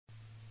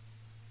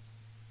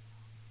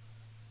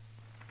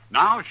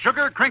Now,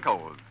 Sugar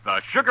Crinkles,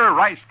 the sugar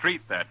rice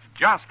treat that's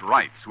just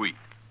right sweet,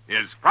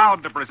 is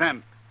proud to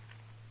present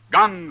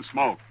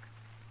Gunsmoke.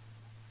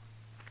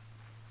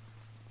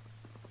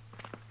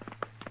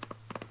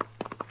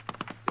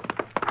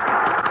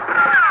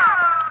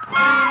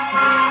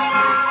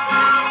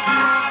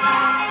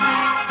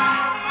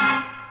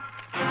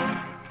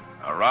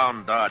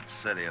 Around Dodge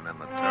City and in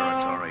the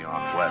territory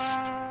on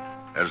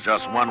west, there's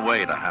just one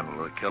way to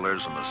handle the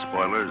killers and the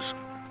spoilers,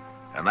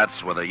 and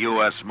that's with a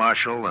U.S.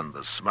 Marshal and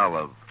the smell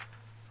of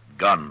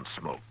gun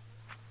smoke.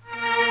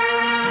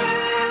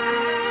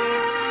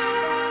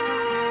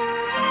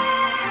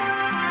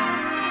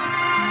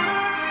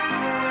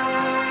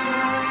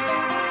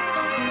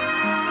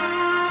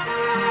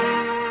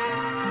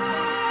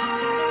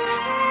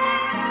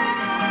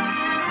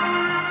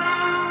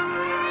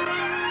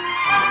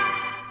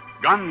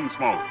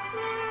 Gunsmoke,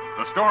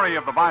 the story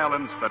of the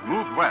violence that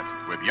moved west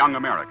with young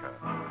America.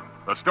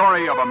 The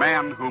story of a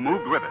man who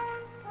moved with it.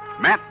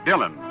 Matt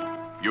Dillon,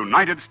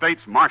 United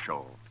States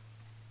Marshal.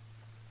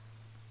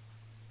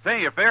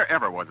 Say, if there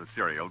ever was a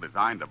cereal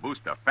designed to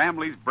boost a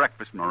family's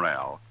breakfast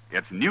morale,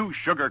 it's new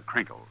Sugar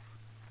Crinkles.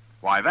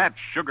 Why, that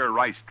sugar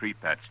rice treat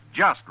that's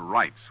just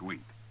right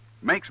sweet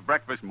makes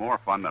breakfast more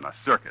fun than a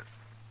circus.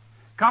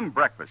 Come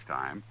breakfast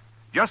time,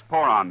 just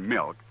pour on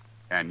milk,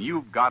 and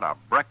you've got a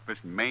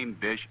breakfast main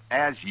dish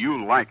as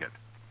you like it.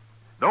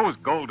 Those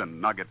golden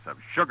nuggets of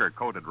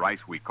sugar-coated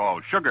rice we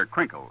call Sugar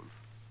Crinkles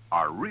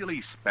are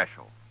really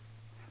special.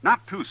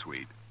 Not too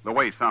sweet, the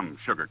way some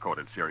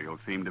sugar-coated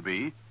cereals seem to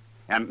be,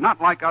 and not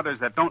like others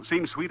that don't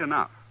seem sweet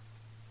enough.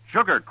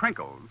 Sugar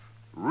Crinkles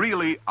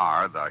really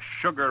are the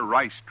sugar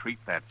rice treat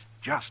that's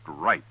just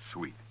right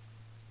sweet.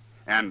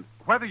 And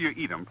whether you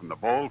eat them from the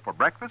bowl for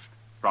breakfast,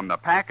 from the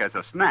pack as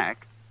a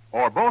snack,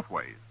 or both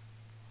ways,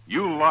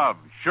 you love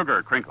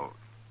Sugar Crinkles.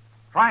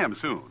 Try them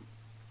soon.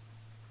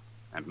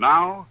 And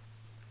now,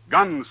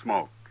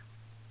 Gunsmoke,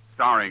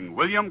 starring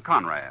William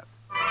Conrad.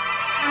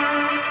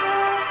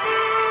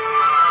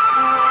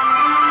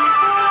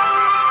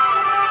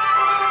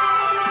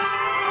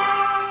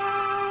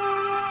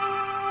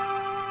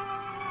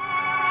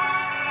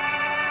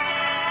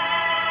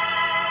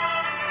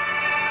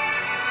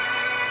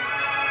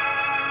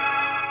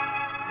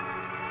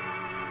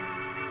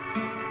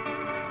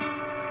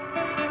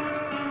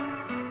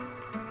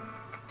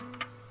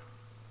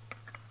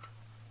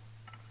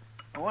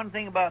 One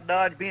thing about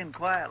Dodge being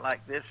quiet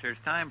like this, there's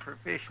time for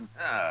fishing.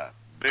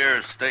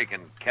 Beer, steak,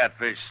 and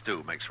catfish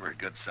stew makes for a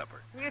good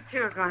supper. You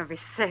two are going to be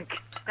sick,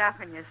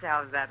 stuffing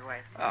yourselves that way.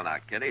 Well, now,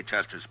 Kitty,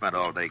 Chester spent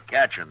all day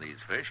catching these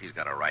fish. He's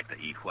got a right to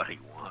eat what he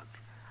wants.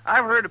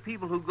 I've heard of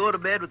people who go to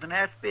bed with an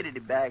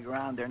aspidity bag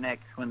around their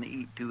necks when they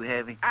eat too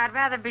heavy. I'd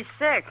rather be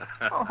sick.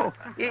 Oh,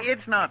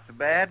 it's not so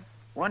bad.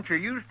 Once you're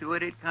used to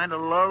it, it kind of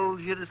lulls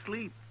you to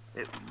sleep.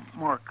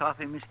 More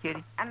coffee, Miss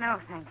Kitty? No,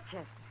 thanks,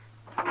 Chester.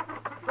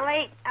 It's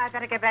late. I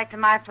better get back to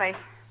my place.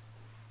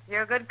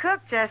 You're a good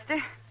cook,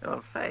 Chester.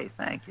 Oh, say,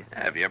 thank you.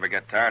 If you ever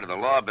get tired of the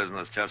law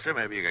business, Chester,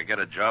 maybe you could get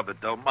a job at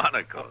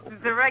Delmonico.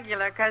 The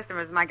regular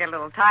customers might get a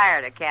little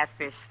tired of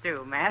catfish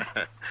stew,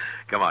 Matt.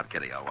 Come on,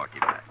 Kitty, I'll walk you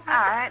back. All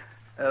right.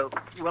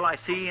 Will I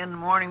see you in the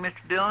morning, Mr.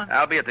 Dillon?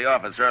 I'll be at the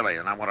office early,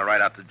 and I want to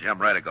ride out to Jim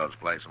Redigo's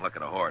place and look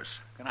at a horse.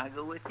 Can I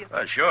go with you?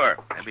 Sure.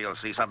 Maybe you'll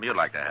see something you'd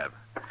like to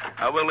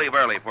have. We'll leave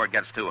early before it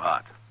gets too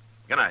hot.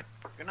 Good night.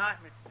 Good night,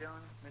 Mr.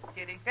 Dillon. Miss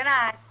Kitty? Good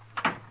night.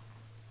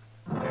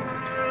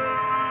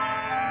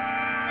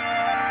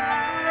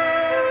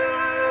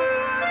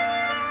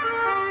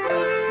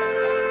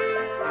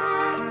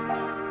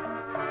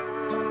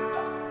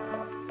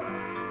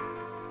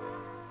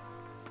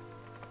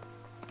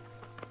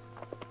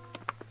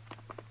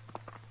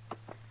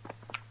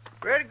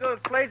 Redigo's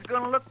place is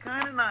going to look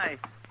kind of nice.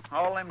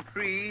 All them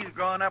trees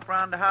growing up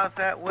around the house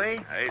that way.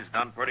 He's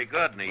done pretty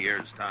good in a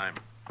year's time.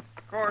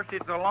 Of course,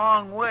 it's a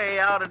long way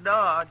out of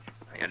Dodge.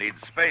 You need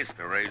space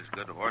to raise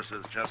good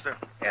horses, Chester.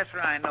 Yes, sir,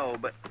 I know,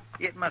 but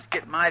it must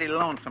get mighty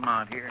lonesome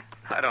out here.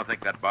 I don't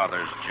think that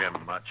bothers Jim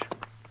much.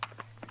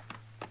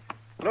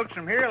 Looks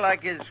from here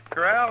like his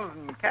corrals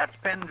and cat's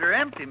pens are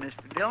empty,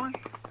 Mr. Dillon.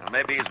 Well,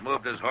 maybe he's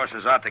moved his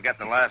horses out to get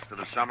the last of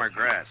the summer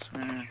grass.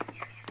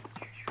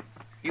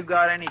 You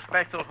got any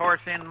special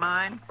horse in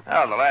mind?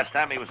 Well, the last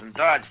time he was in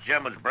Dodge,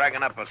 Jim was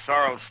bragging up a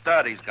sorrel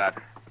stud he's got.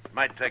 It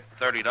might take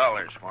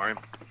 $30 for him.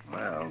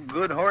 Well,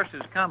 good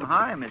horses come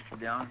high, Mr.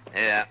 Dillon.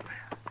 Yeah.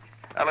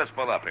 Now, let's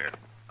pull up here.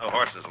 The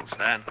horses will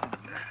stand.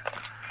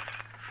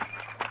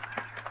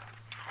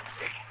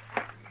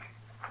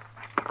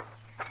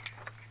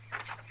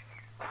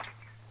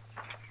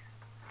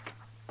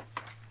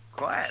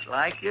 Quiet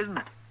like, isn't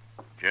it?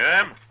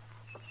 Jim?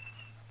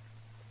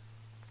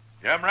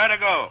 Jim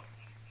Redigo.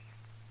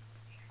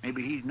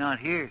 Maybe he's not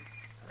here.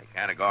 He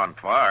can't have gone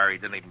far. He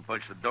didn't even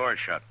push the door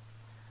shut.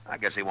 I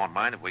guess he won't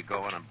mind if we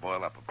go in and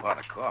boil up a pot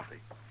of coffee.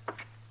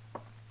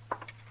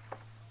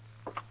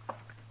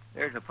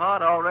 There's a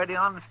pot already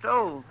on the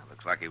stove.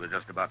 Looks like he was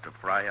just about to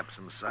fry up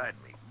some side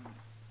meat.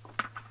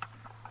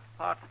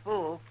 Pot's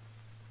full.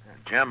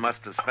 Jim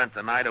must have spent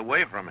the night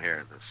away from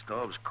here. The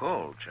stove's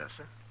cold,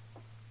 Chester.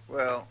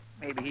 Well,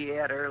 maybe he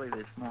had early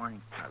this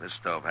morning. Now, this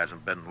stove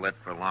hasn't been lit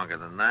for longer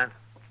than that.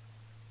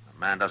 A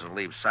man doesn't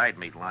leave side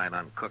meat lying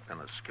uncooked in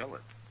a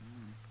skillet.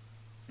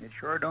 It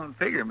sure don't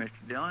figure, Mr.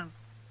 Dillon.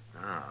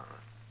 No.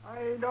 I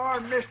ain't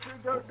armed, mister.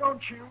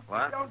 Don't shoot.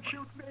 What? Don't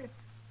shoot me.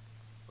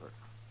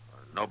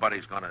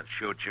 Nobody's going to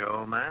shoot you,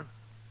 old man.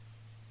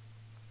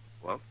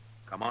 Well,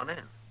 come on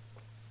in.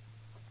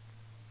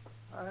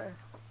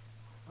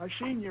 I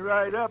seen you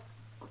ride up.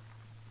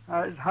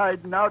 I was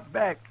hiding out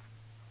back.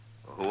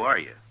 Well, who are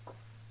you?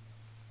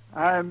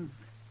 I'm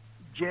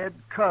Jed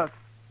Cuff.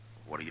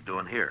 What are you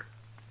doing here?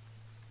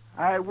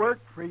 I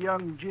worked for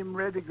young Jim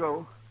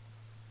Redigo,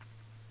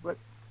 but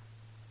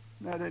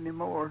not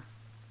anymore.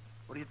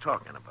 What are you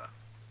talking about?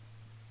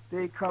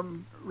 They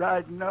come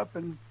riding up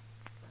and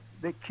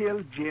they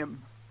killed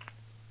Jim.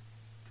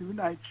 2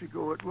 nights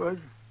ago it was.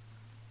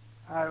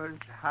 I was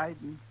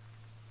hiding,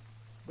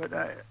 but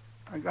I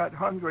got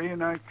hungry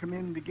and I come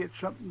in to get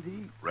something to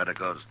eat.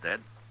 Redigo's dead?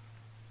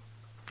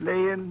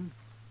 Laying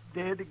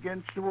dead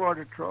against the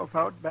water trough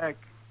out back.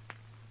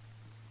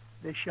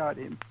 They shot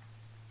him.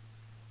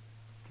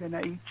 Can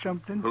I eat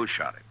something? Who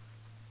shot him?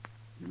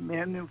 The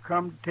men who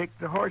come to take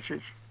the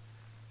horses.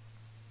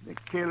 They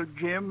killed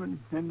Jim and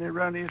then they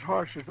run his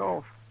horses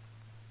off.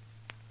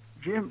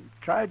 Jim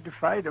tried to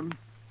fight them,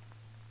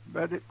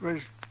 but it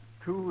was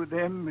 2 of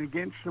them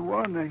against the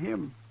 1 of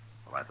him.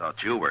 Well, I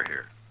thought you were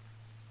here.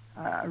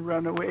 I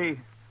run away.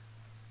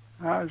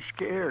 I was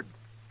scared.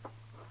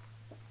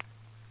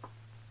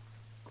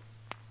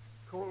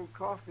 Cold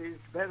coffee is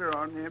better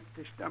on an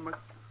empty stomach.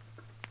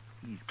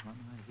 He's plumb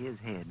out of his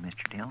head,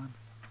 Mr. Dillon.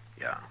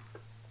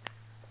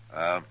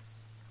 Yeah.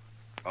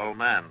 Old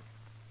man,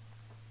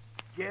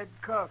 Jed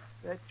Cuff,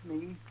 that's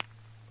me.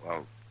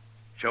 well,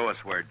 show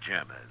us where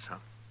Jim is, huh?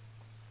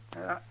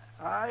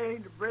 I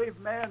ain't a brave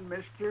man,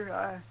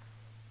 mister.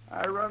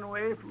 I run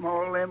away from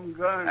all them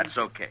guns. That's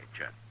okay,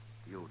 Jed.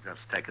 You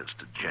just take us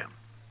to Jim.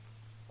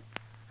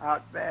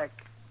 Out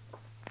back.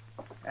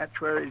 That's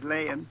where he's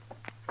laying.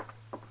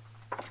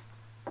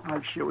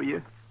 I'll show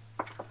you.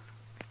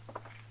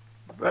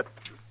 But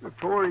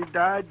before he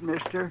died,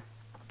 mister,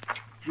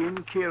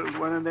 Jim killed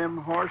one of them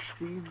horse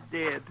thieves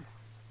dead.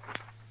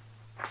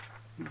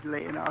 He's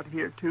laying out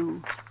here,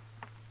 too.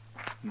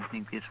 You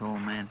think this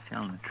old man's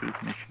telling the truth,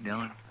 Mr.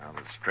 Dillon? Well,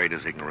 as straight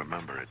as he can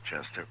remember it,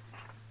 Chester.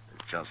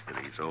 It's just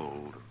that he's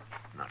old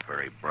and not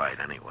very bright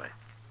anyway.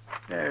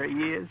 There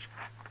he is.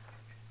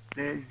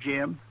 There's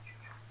Jim.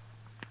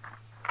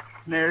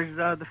 And there's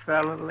the other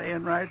fellow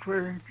laying right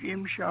where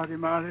Jim shot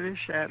him out of his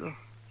saddle.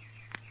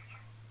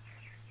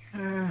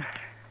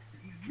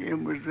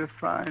 Jim was a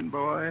fine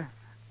boy.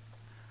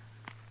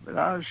 But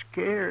I was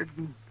scared,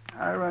 and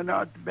I run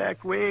out the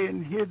back way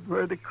and hid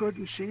where they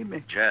couldn't see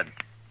me. Jed,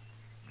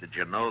 did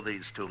you know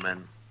these 2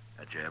 men?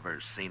 Had you ever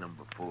seen them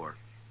before?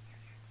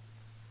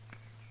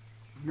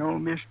 No,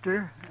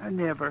 mister, I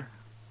never.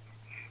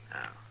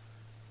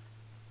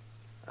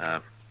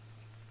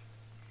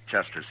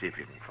 Chester, see if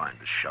you can find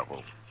a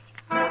shovel.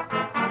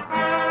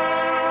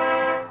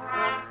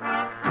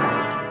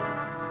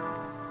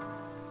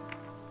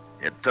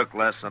 It took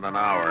less than an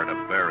hour to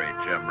bury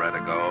Jim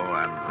Redigo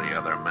and the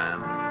other men.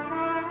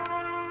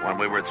 When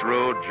we were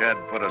through, Jed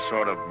put a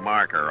sort of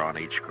marker on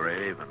each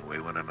grave, and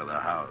we went into the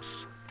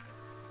house.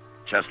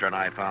 Chester and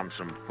I found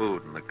some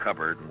food in the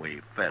cupboard, and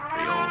we fed the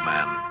old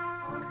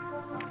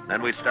man.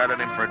 Then we started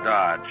him for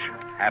Dodge.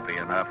 Happy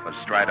enough,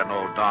 astride an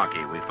old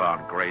donkey we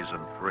found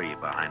grazing free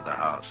behind the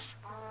house.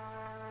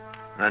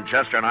 Then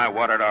Chester and I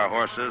watered our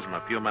horses, and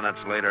a few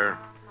minutes later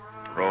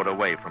rode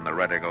away from the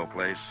Redigo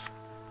place,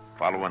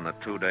 following the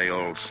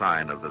 2-day-old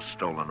sign of the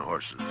stolen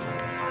horses.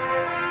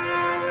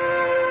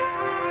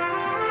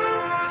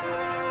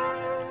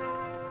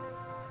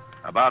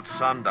 About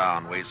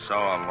sundown, we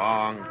saw a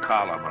long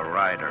column of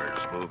riders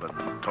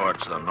moving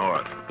towards the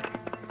north.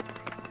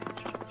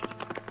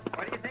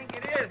 What do you think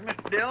it is,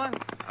 Mr. Dillon?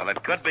 Well,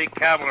 it could be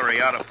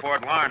cavalry out of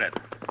Fort Larned.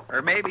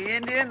 Or maybe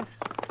Indians?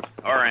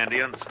 Or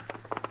Indians.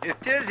 If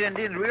 'tis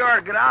Indians, we ought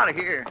to get out of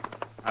here.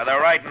 They're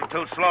riding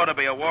too slow to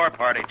be a war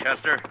party,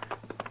 Chester.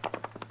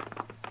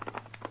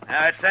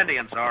 It's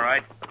Indians, all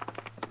right.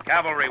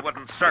 Cavalry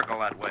wouldn't circle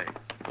that way.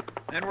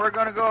 Then we're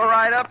going to go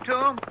right up to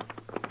them?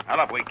 Well,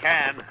 if we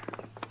can.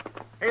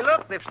 Hey,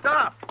 look, they've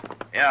stopped.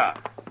 Yeah.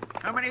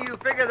 How many of you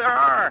figure there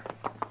are?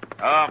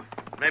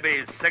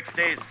 Maybe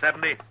 60,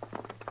 70.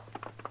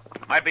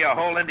 Might be a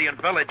whole Indian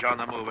village on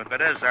the move. If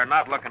it is, they're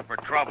not looking for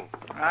trouble.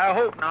 I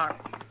hope not.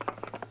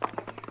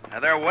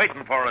 They're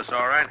waiting for us,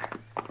 all right.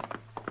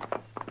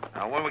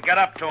 Now, when we get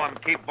up to them,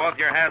 keep both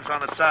your hands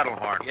on the saddle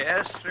horn.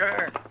 Yes,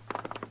 sir.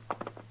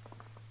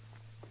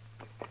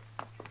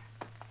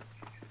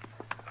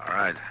 All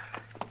right.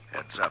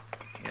 Heads up.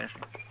 Yes,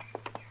 sir.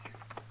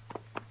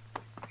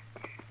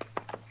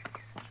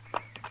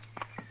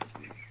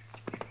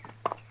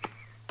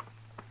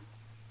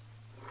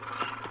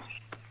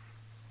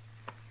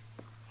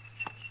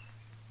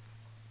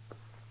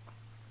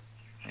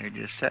 They're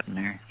just sitting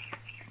there,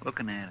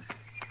 looking at us.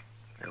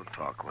 They'll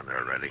talk when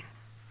they're ready.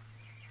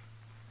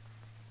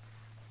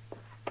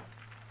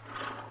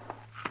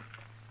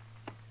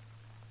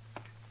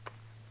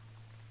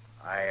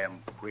 I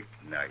am Quick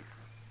Knife.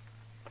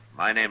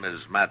 My name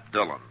is Matt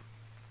Dillon.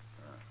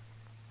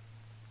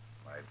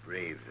 My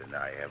braves and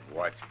I have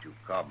watched you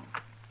come.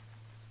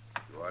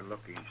 You are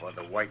looking for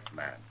the white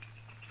man.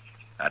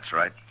 That's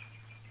right.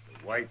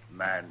 The white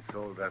man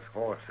sold us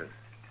horses.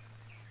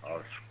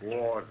 Our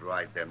squaws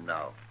ride them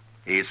now.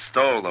 He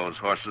stole those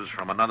horses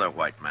from another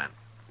white man.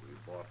 We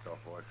bought the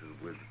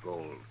horses with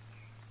gold.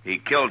 He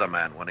killed a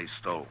man when he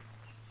stole.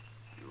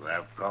 You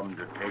have come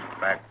to take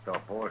back the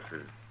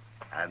horses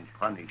and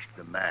punish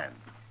the man.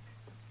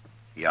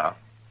 Yeah?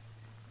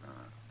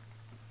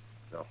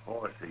 The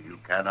horses you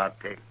cannot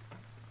take.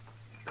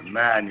 The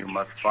man you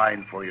must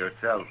find for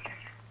yourself.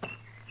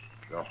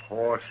 The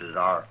horses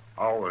are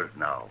ours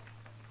now.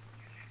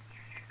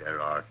 There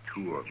are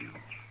 2 of you,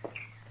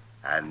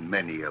 and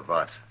many of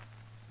us.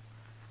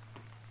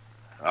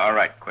 All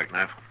right, Quick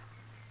Knife.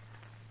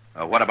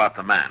 What about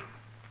the man?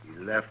 He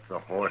left the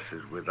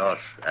horses with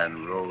us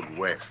and rode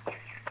west.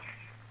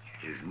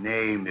 His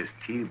name is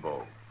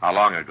Tebow. How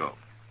long ago?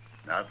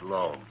 Not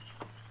long.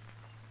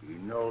 He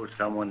knows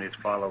someone is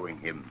following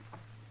him,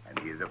 and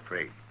he is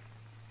afraid.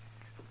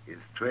 His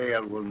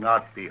trail will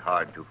not be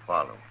hard to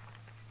follow.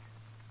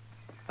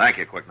 Thank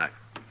you, Quick Knife.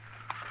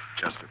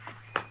 Chester.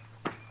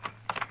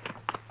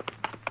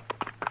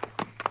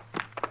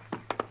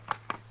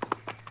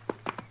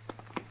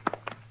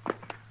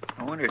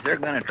 I wonder if they're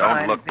going to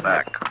try Don't look anything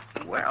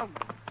back. Well,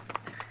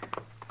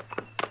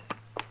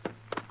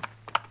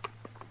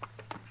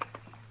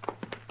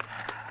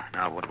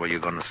 Now, what were you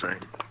going to say?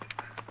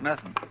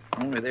 nothing.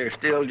 Only they're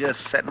still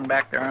just sitting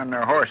back there on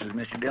their horses,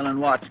 Mr.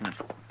 Dillon, watching us.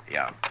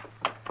 Yeah.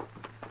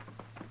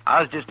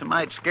 I was just a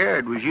mite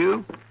scared, was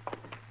you?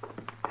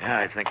 Yeah,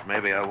 I think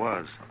maybe I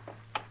was.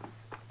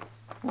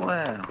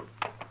 Well.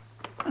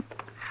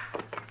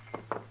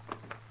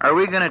 Are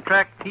we going to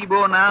track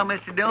Tebow now,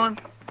 Mr. Dillon?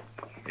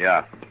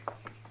 Yeah.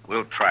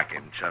 We'll track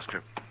him,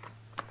 Chester.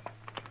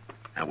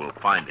 And we'll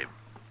find him.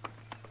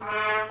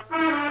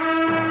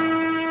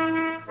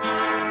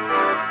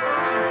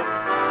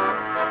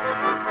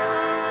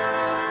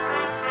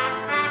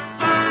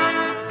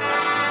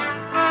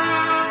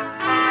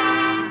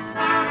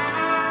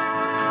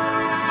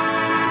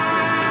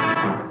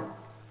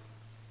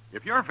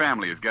 If your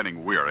family is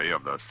getting weary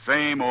of the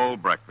same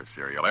old breakfast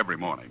cereal every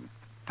morning,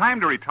 time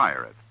to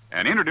retire it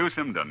and introduce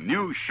him to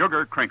New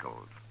Sugar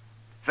Crinkles.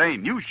 Say,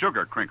 New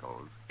Sugar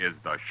Crinkles is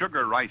the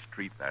sugar rice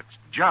treat that's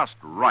just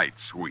right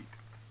sweet.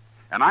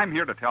 And I'm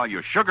here to tell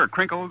you Sugar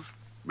Crinkles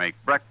make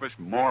breakfast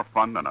more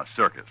fun than a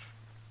circus.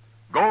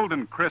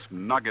 Golden crisp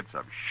nuggets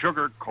of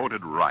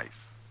sugar-coated rice,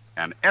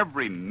 and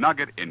every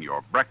nugget in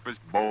your breakfast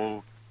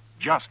bowl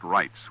just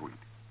right sweet.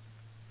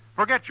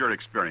 Forget your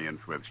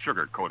experience with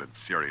sugar-coated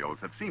cereals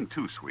that seem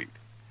too sweet,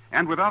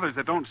 and with others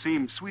that don't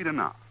seem sweet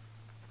enough.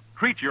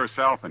 Treat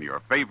yourself and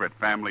your favorite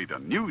family to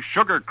New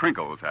Sugar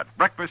Crinkles at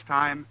breakfast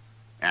time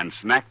and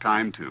snack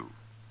time, too.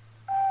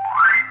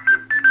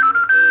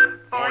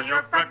 For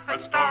your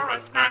breakfast or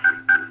a snack,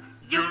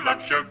 you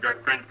love Sugar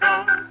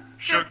Crinkles.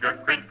 Sugar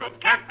Crinkles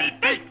can't be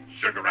beat.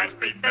 Sugar ice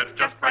cream that's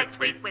just right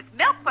sweet. With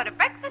milk for the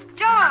breakfast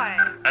joy.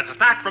 That's a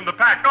snack from the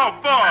pack, oh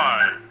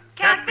boy!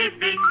 Can't be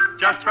beat,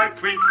 just right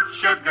sweet.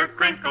 Sugar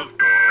Crinkles,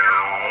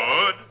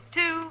 good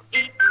To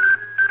eat.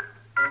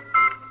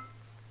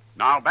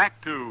 Now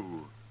back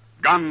to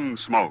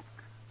Gunsmoke.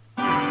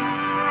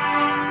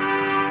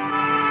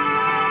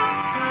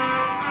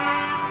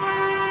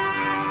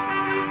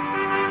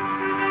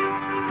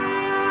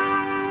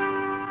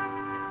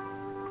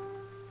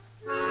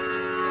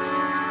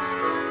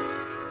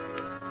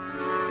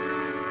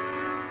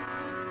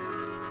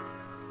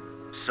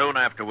 Soon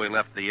after we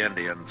left the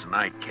Indians,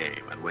 night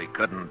came, and we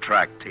couldn't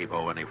track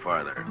Tebow any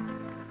farther.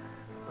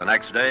 The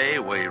next day,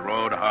 we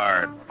rode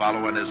hard,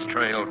 following his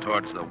trail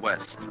towards the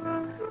west.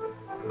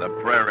 The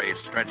prairie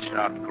stretched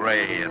out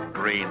gray and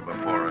green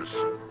before us.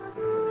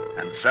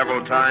 And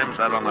several times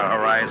out on the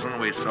horizon,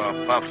 we saw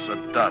puffs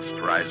of dust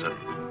rising.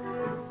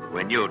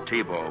 We knew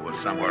Tebow was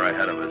somewhere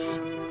ahead of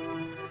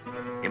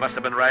us. He must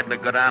have been riding a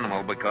good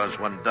animal, because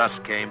when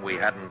dusk came, we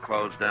hadn't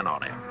closed in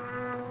on him.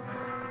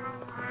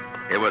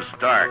 It was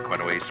dark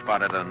when we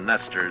spotted a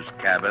nester's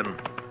cabin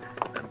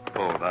and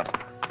pulled up.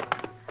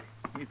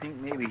 You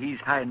think maybe he's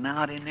hiding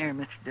out in there,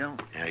 Mr. Dillon?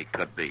 Yeah, he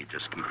could be.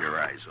 Just keep your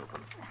eyes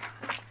open.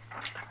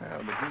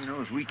 Well, but who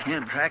knows? We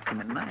can't track him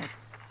at night.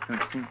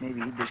 Don't you think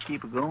maybe he'd just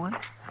keep it going?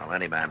 Well,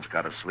 any man's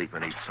got to sleep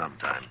and eat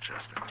sometime,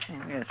 Chester.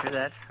 Oh, yes, sir,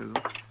 that's true.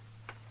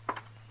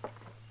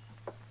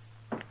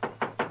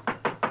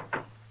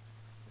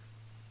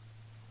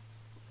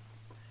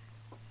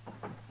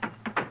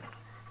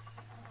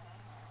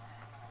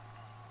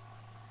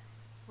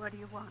 What do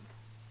you want?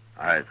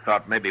 I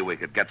thought maybe we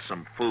could get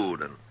some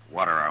food and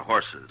water our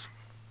horses.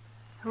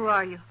 Who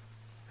are you?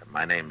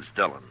 My name's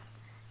Dillon.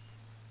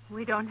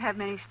 We don't have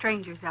many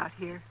strangers out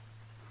here.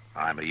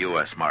 I'm a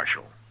U.S.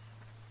 Marshal.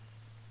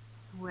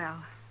 Well,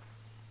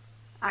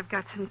 I've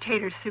got some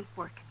tater soup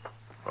working.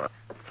 Well,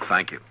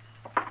 thank you.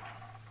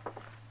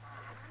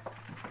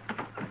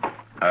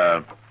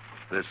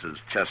 This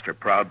is Chester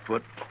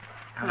Proudfoot.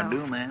 How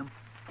do, ma'am?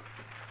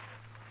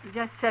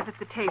 Just sit at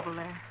the table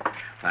there.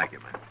 Thank you,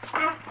 ma'am.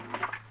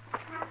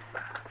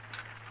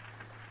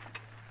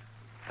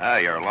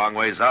 You're a long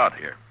ways out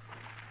here.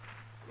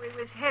 We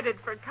was headed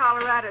for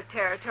Colorado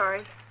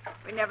territory.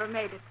 We never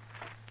made it.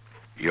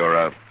 You're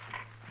a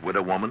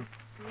widow woman?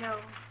 No.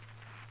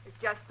 It's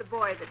just the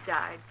boy that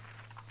died.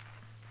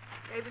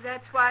 Maybe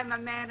that's why my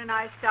man and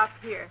I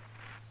stopped here.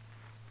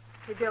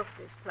 He built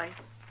this place.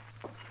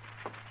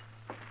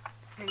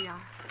 Here you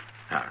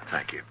are.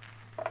 Thank you.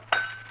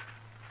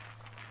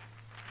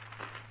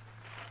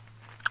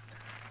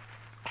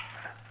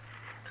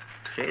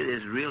 Say,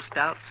 this is real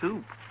stout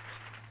soup.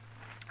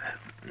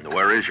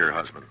 Where is your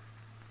husband?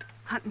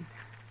 Hunting.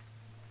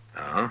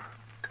 Uh-huh.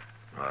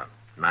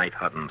 Night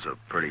hunting's a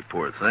pretty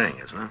poor thing,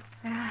 isn't it?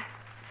 Yeah.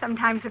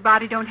 Sometimes the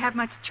body don't have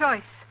much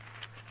choice.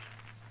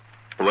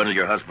 When'll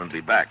your husband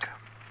be back?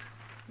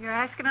 You're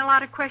asking a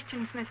lot of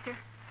questions, mister.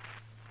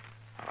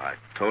 I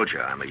told you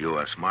I'm a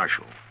U.S.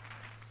 Marshal.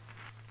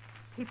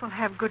 People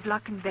have good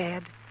luck and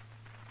bad.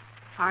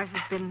 Ours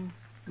has been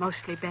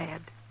mostly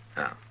bad.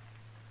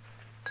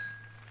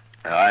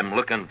 I'm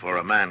looking for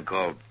a man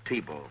called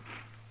Tebow.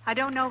 I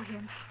don't know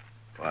him.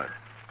 But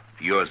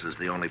if yours is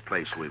the only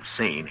place we've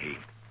seen, he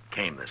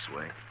came this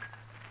way.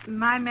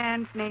 My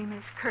man's name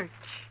is Kirch.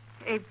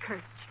 Abe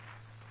Kirch.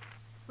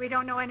 We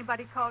don't know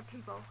anybody called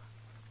Tebow.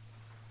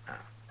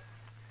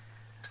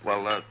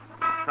 Well,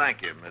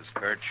 thank you, Miss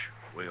Kirch.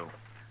 We'll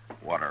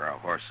water our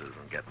horses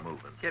and get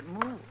moving. Get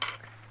moved.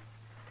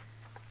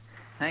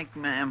 Thank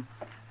you, ma'am.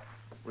 It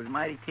was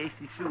mighty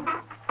tasty soup.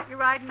 You're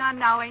riding on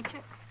now, ain't you?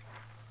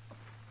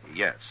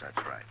 Yes, that's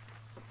right.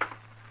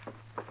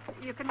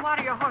 You can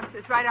water your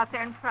horses right out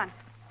there in front.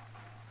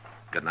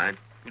 Good night.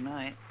 Good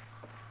night.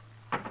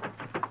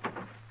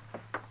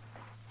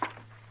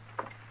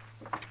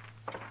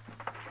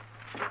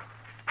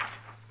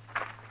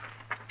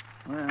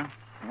 Well,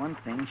 one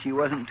thing, she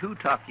wasn't too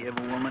talky of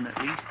a woman,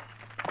 at least.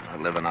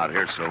 Living out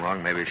here so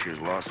long, maybe she's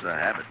lost the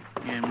habit.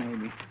 Yeah,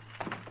 maybe.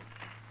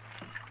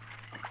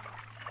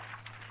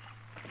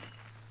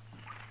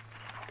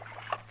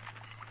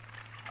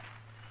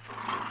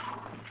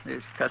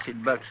 This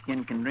cussed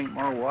buckskin can drink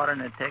more water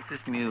than a Texas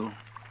mule.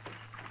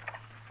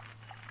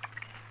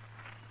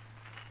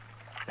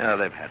 Yeah,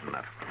 they've had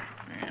enough.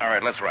 All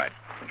right, let's ride.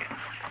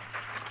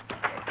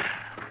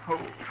 Oh.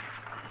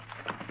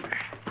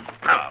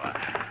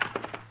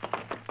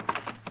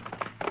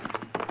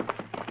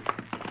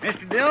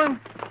 Mr. Dillon?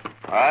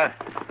 What?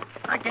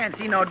 I can't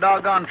see no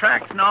doggone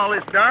tracks in all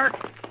this dark.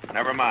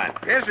 Never mind.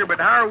 Yes, sir, but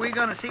how are we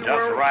going to see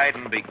where... Just ride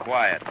and be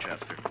quiet,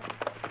 Chester.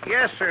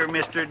 Yes, sir,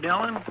 Mr.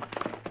 Dillon.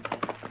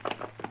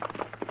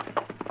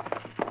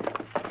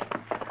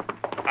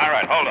 All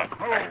right, hold on.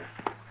 Oh.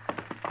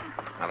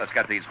 Now, let's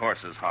get these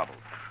horses hobbled.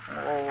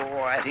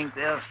 Oh, I think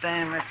they'll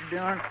stand, Mr.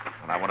 Dillon.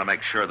 And I want to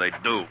make sure they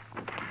do.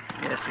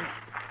 Yes, sir.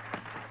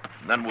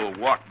 And then we'll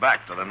walk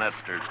back to the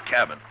Nestor's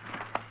cabin.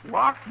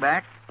 Walk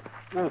back?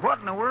 Well, what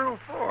in the world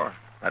for?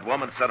 That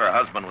woman said her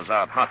husband was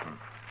out hunting,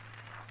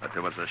 but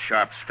there was a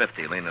Sharps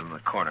 50 leaning in the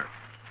corner.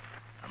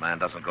 A man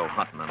doesn't go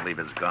hunting and leave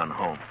his gun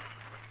home.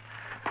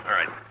 All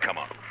right, come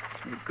on.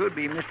 It could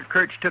be Mr.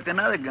 Kirch took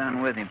another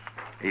gun with him.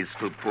 He's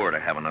too poor to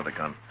have another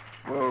gun.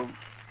 Well,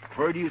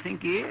 where do you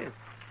think he is?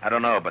 I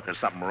don't know, but there's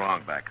something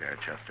wrong back there,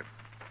 Chester.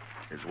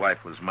 His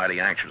wife was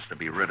mighty anxious to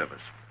be rid of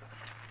us.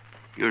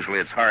 Usually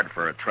it's hard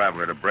for a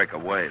traveler to break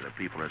away. The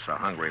people are so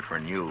hungry for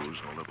news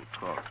and a little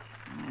talk.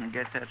 I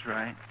guess that's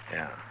right.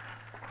 Yeah.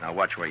 Now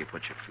watch where you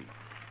put your feet.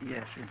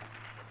 Yes, sir.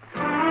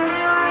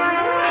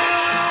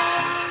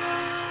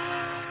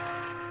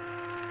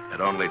 It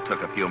only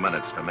took a few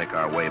minutes to make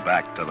our way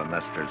back to the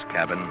Nestor's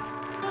cabin,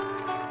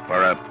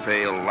 where a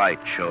pale light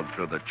showed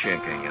through the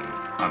chinking and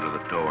under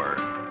the door.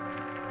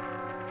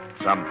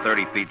 Some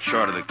 30 feet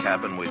short of the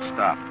cabin, we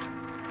stopped.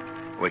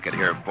 We could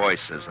hear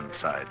voices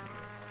inside.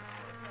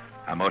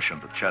 I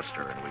motioned to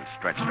Chester, and we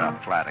stretched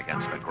out flat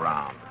against the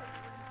ground,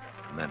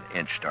 and then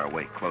inched our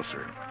way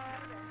closer.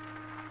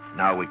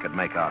 Now we could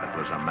make out it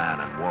was a man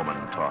and woman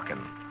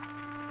talking.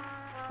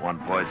 One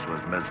voice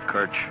was Miss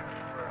Kirch,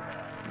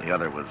 and the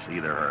other was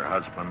either her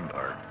husband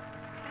or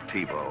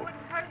Tebow.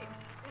 Hurt him.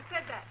 He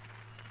said that.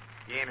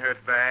 He ain't hurt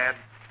bad.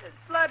 There's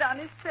blood on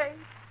his face.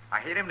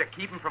 I hit him to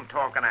keep him from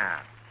talking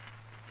out.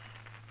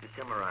 You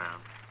come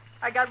around.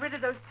 I got rid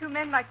of those two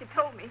men like you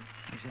told me.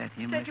 Is that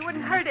him? Said you Mr.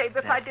 wouldn't Dillon? hurt Abe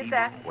if I did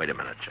that. Wait a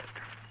minute,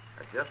 Chester.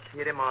 I just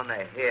hit him on the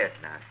head.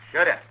 Now,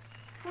 shut up.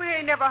 We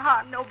ain't never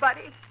harmed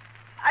nobody.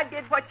 I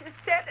did what you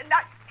said, and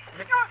I...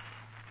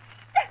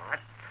 I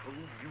told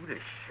you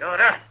to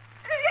shut up.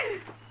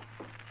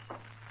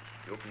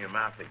 You open your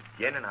mouth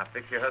again, and I'll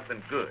fix your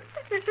husband good.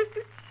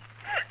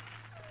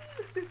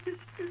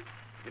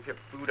 Get your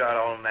food out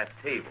all on that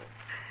table.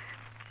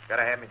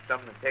 Gotta have me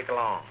something to take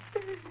along.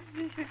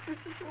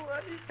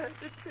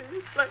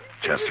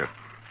 Chester,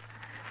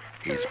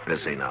 he's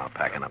busy now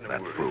packing up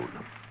that food.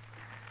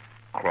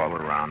 Crawl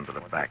around to the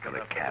back of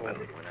the cabin,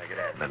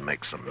 then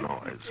make some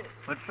noise.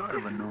 What sort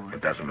of a noise?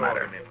 It doesn't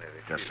matter,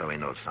 just so he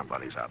knows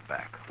somebody's out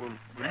back. Well,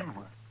 then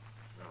what?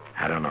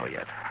 I don't know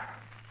yet.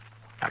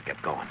 I'll get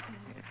going.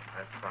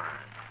 That's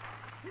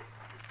fine.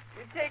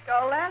 You take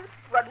all that,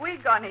 what we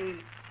gonna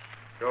eat?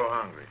 So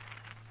hungry.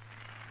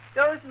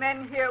 Those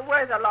men here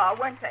were the law,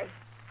 weren't they?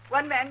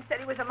 One man said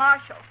he was a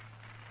marshal.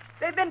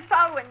 They've been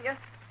following you.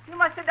 You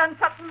must have done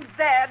something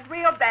bad,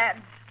 real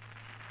bad.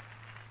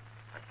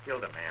 I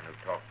killed a man who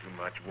talked too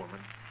much, woman.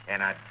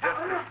 And I just...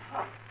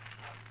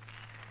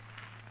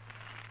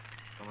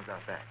 Someone's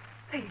out back.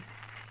 Please,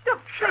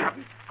 don't shut up.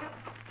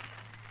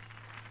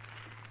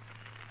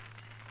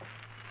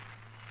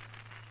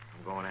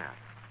 I'm going out.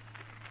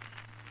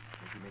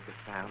 Don't you make a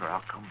sound or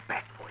I'll come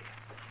back for you.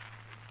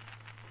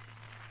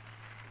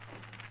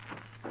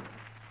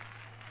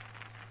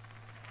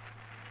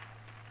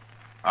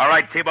 All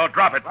right, T-Bow,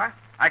 drop it. What?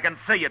 I can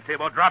see you,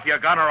 T-Bow. Drop your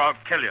gun or I'll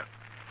kill you.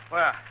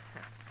 Well,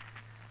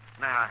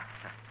 now,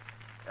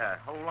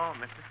 hold on,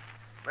 mister.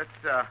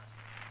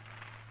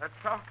 Let's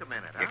talk a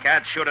minute, huh? You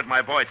can't shoot at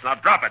my voice. Now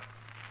drop it.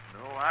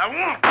 No, I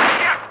won't.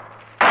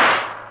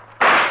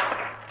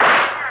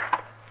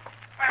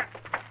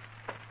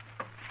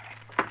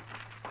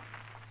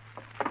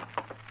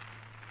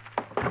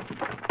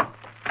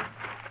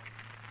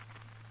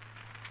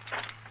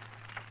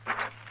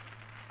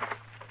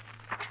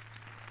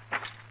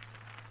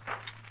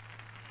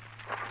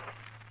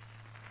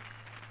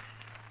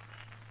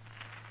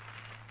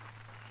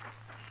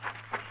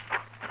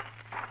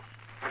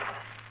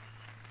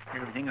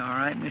 Everything all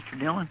right, Mr.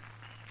 Dillon?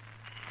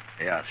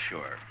 Yeah,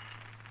 sure.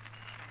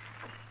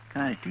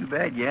 Kind of too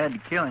bad you had to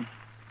kill him.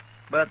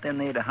 But then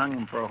they'd have hung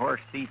him for a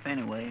horse thief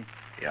anyway.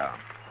 Yeah.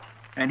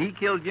 And he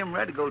killed Jim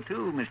Redigo,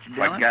 too, Mr.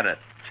 Dillon. Forget it,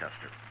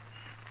 Chester.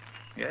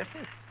 Yes,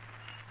 sir.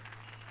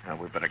 Now,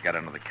 we better get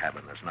into the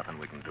cabin. There's nothing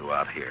we can do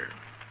out here.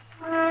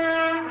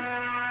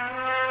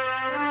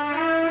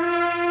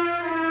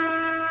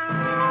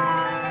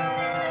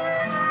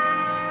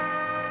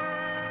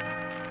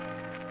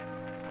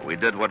 We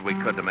did what we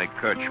could to make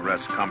Kirch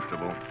rest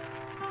comfortable,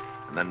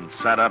 and then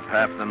sat up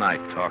half the night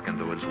talking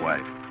to his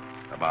wife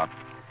about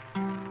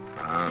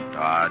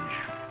Dodge,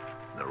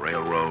 the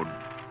railroad,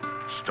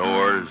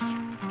 stores,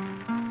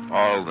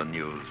 all the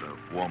news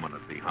a woman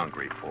would be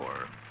hungry for.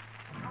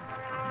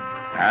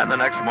 And the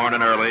next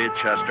morning early,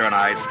 Chester and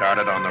I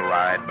started on the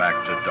ride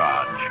back to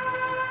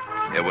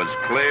Dodge. It was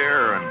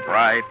clear and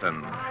bright,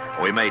 and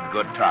we made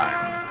good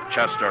time.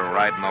 Chester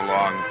riding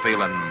along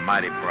feeling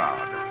mighty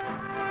proud.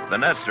 The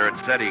nester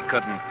had said he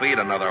couldn't feed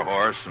another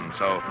horse, and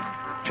so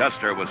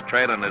Chester was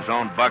trailing his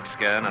own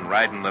buckskin and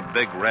riding the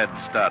big red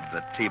stud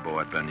that T-Bow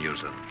had been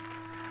using.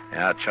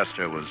 Yeah,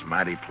 Chester was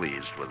mighty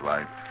pleased with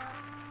life.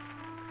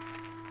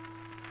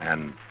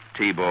 And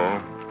T-Bow,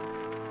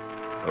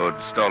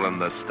 who'd stolen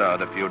the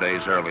stud a few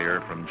days earlier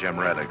from Jim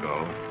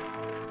Redigo,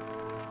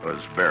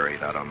 was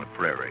buried out on the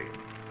prairie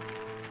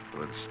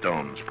with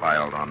stones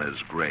piled on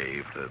his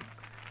grave to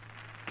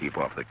keep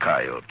off the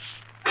coyotes.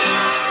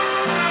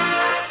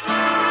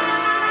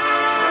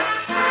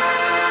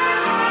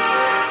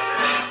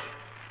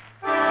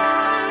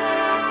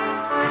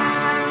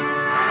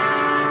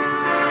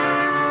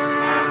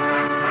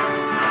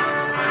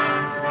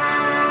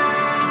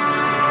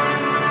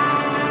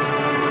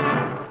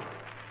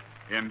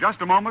 In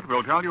just a moment,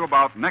 we'll tell you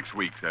about next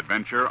week's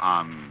adventure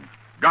on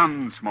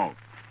Gunsmoke.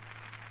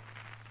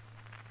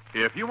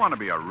 If you want to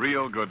be a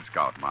real good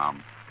scout,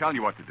 Mom, tell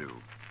you what to do.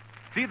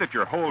 See that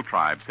your whole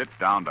tribe sits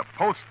down to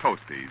Post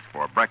Toasties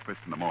for breakfast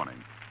in the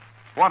morning.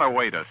 What a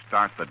way to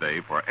start the day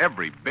for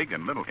every big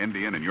and little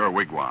Indian in your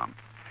wigwam.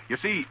 You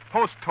see,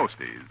 Post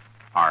Toasties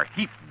are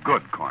heap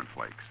good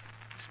cornflakes,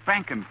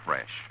 spankin'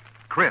 fresh,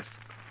 crisp,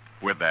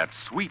 with that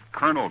sweet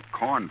kernel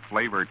corn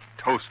flavor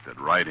toasted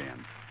right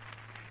in.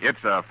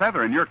 It's a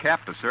feather in your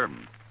cap to serve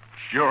 'em.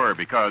 Sure,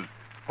 because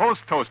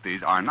Post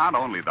Toasties are not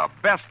only the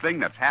best thing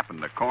that's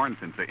happened to corn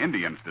since the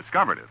Indians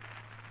discovered it.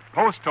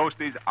 Post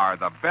Toasties are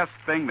the best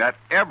thing that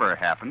ever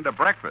happened to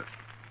breakfast.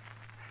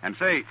 And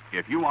say,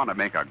 if you want to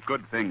make a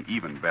good thing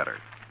even better,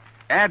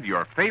 add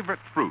your favorite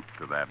fruit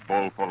to that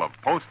bowl full of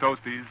Post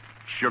Toasties,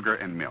 sugar,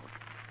 and milk.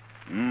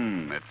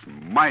 It's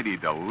mighty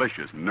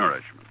delicious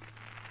nourishment.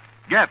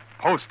 Get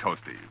Post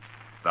Toasties,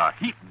 the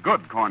heap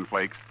good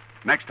cornflakes,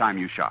 next time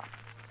you shop.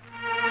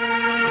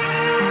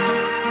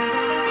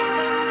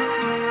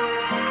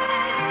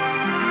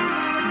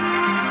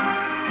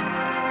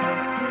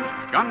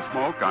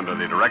 Gunsmoke, under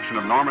the direction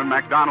of Norman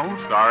MacDonald,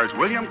 stars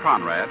William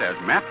Conrad as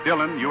Matt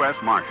Dillon, U.S.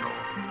 Marshal.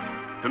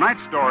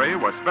 Tonight's story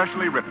was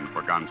specially written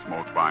for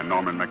Gunsmoke by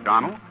Norman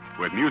MacDonald,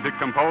 with music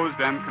composed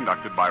and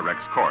conducted by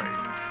Rex Corey.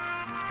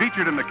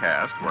 Featured in the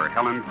cast were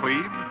Helen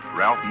Cleve,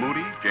 Ralph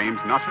Moody, James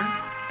Nusser,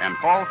 and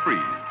Paul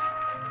Frees.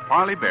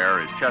 Parley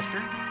Bear is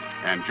Chester,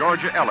 and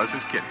Georgia Ellis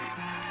is Kitty.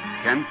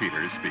 Ken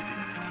Peters speaking.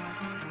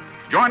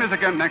 Join us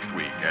again next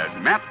week as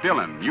Matt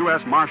Dillon,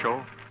 U.S.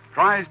 Marshal,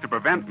 tries to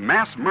prevent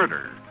mass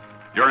murder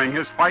during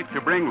his fight to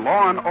bring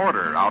law and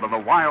order out of the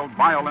wild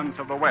violence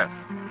of the West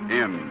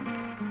in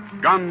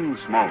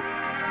Gunsmoke.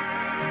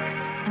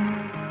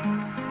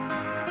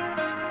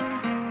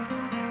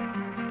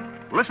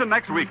 Listen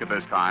next week at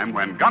this time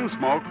when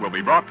Gunsmoke will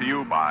be brought to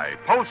you by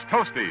Post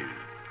Toasties,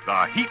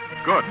 the heap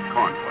good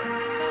cornflakes.